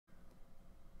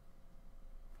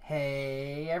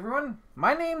Hey everyone,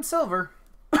 my name's Silver.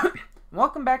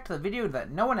 Welcome back to the video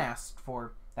that no one asked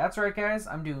for. That's right guys,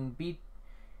 I'm doing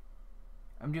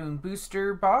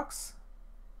booster box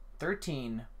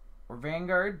 13 or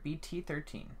Vanguard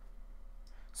BT13.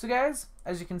 So guys,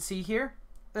 as you can see here,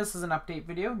 this is an update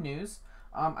video, news.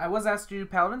 I was asked to do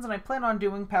Paladins and I plan on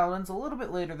doing Paladins a little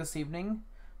bit later this evening.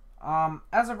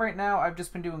 As of right now, I've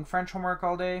just been doing French homework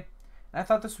all day, and I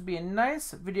thought this would be a nice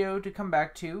video to come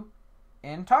back to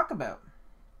and talk about.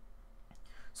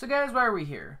 So guys, why are we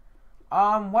here?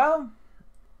 Well,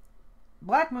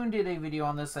 Black Moon did a video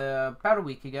on this about a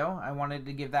week ago. I wanted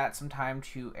to give that some time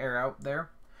to air out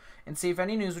there and see if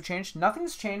any news would change.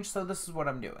 Nothing's changed, so this is what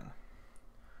I'm doing.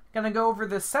 Gonna go over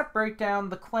the set breakdown,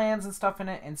 the clans and stuff in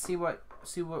it, and see what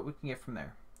we can get from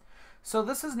there. So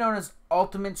this is known as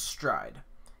Ultimate Stride.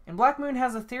 And Black Moon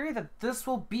has a theory that this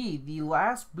will be the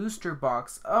last booster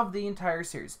box of the entire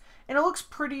series. And it looks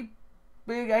pretty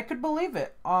big. I could believe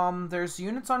it. There's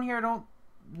units on here I don't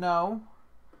know.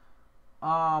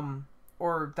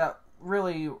 Or that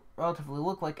really relatively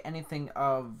look like anything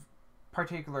of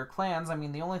particular clans. I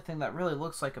mean, the only thing that really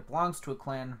looks like it belongs to a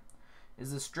clan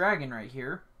is this dragon right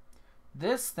here.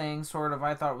 This thing, sort of,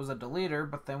 I thought was a deleter,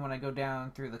 but then when I go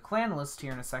down through the clan list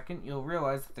here in a second, you'll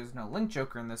realize that there's no Link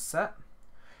Joker in this set.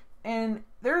 And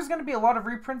there's going to be a lot of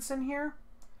reprints in here.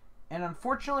 And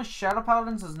unfortunately, Shadow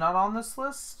Paladins is not on this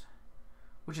list,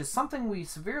 which is something we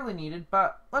severely needed,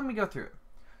 but let me go through it.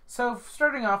 So,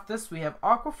 starting off this, we have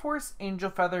Aquaforce, Angel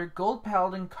Feather, Gold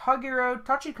Paladin, Kagero,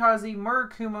 Tachikaze,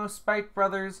 Murakumo, Spike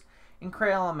Brothers, and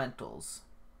Cray Elementals.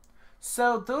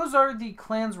 So, those are the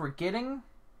clans we're getting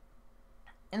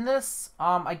in this.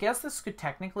 I guess this could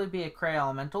technically be a Cray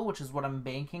Elemental, which is what I'm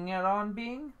banking it on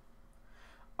being.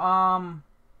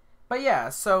 But yeah,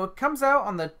 so it comes out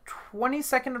on the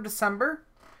 22nd of December.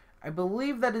 I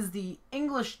believe that is the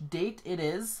English date it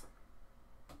is.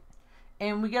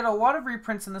 And we get a lot of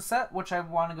reprints in the set, which I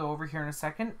want to go over here in a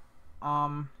second.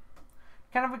 Kind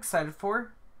of excited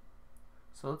for.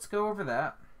 So let's go over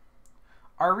that.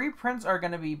 Our reprints are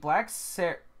going to be Black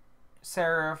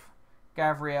Seraph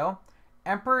Gavriel,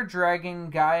 Emperor Dragon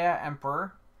Gaia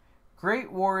Emperor,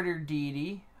 Great Warrior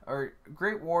Deity, or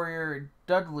Great Warrior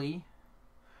Dudley.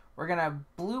 We're going to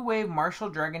have Blue Wave Martial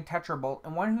Dragon Tetra-boil,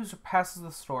 and one who surpasses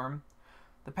the storm.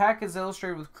 The pack is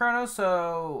illustrated with Chrono,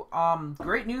 so,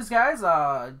 great news, guys.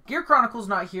 Gear Chronicle's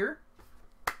not here.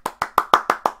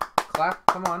 Clap,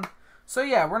 come on. So,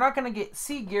 yeah, we're not going to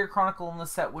see Gear Chronicle in the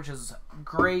set, which is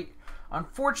great.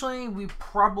 Unfortunately, we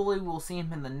probably will see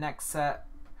him in the next set,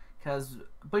 because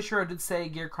Bushiro did say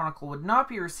Gear Chronicle would not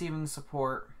be receiving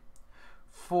support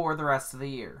for the rest of the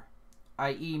year.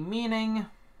 I.e., meaning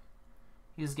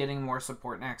he's getting more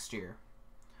support next year.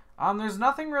 There's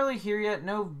nothing really here yet.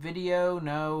 No video,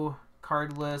 no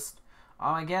card list.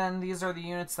 Again, these are the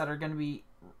units that are going to be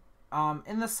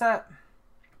in the set.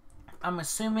 I'm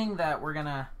assuming that we're going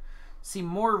to see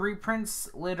more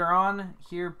reprints later on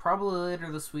here, probably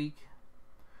later this week.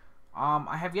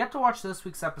 I have yet to watch this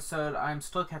week's episode. I'm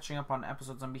still catching up on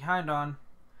episodes I'm behind on.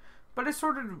 But it's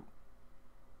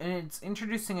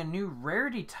introducing a new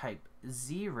rarity type,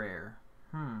 Z-Rare.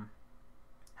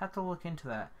 Have to look into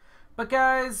that. But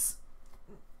guys,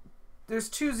 there's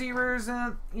two Z-Rares,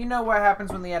 and you know what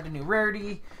happens when they add a new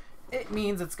rarity. It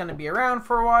means it's going to be around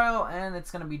for a while, and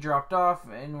it's going to be dropped off,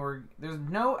 and there's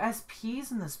no SPs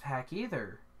in this pack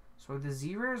either. So the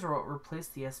Z-Rares are what replace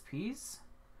the SPs?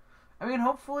 I mean,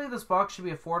 hopefully this box should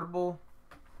be affordable.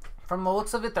 From the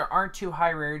looks of it, there aren't too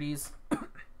high rarities. There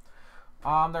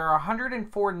are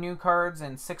 104 new cards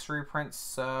and 6 reprints,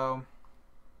 so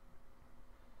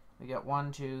we got 5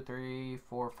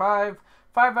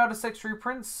 out of 6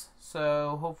 reprints.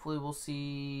 So hopefully we'll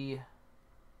see.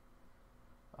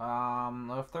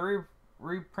 If they're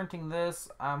reprinting this,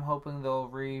 I'm hoping they'll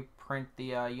reprint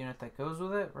the unit that goes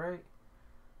with it, right?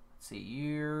 Let's see,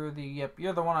 you're the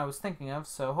one I was thinking of.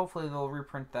 So hopefully they'll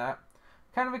reprint that.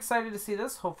 Kind of excited to see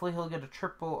this. Hopefully he'll get a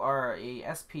triple or a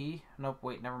SP. Nope,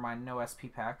 wait, never mind. No SP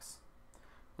packs.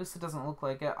 At least it doesn't look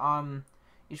like it.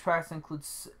 Each pack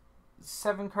includes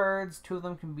 7 cards. 2 of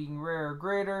them can be rare or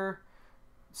greater.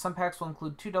 Some packs will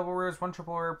include 2 double rares, 1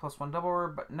 triple rare, plus 1 double rare,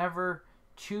 but never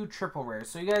 2 triple rares.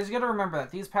 So you guys got to remember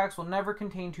that these packs will never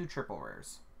contain 2 triple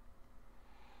rares.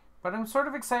 But I'm sort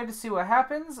of excited to see what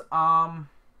happens.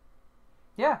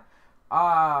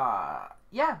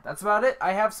 Yeah, that's about it.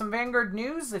 I have some Vanguard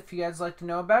news. If you guys like to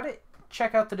know about it,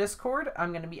 check out the Discord.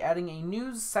 I'm going to be adding a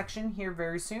news section here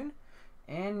very soon.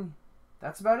 And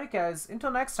that's about it, guys.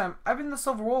 Until next time, I've been the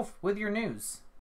Silver Wolf with your news.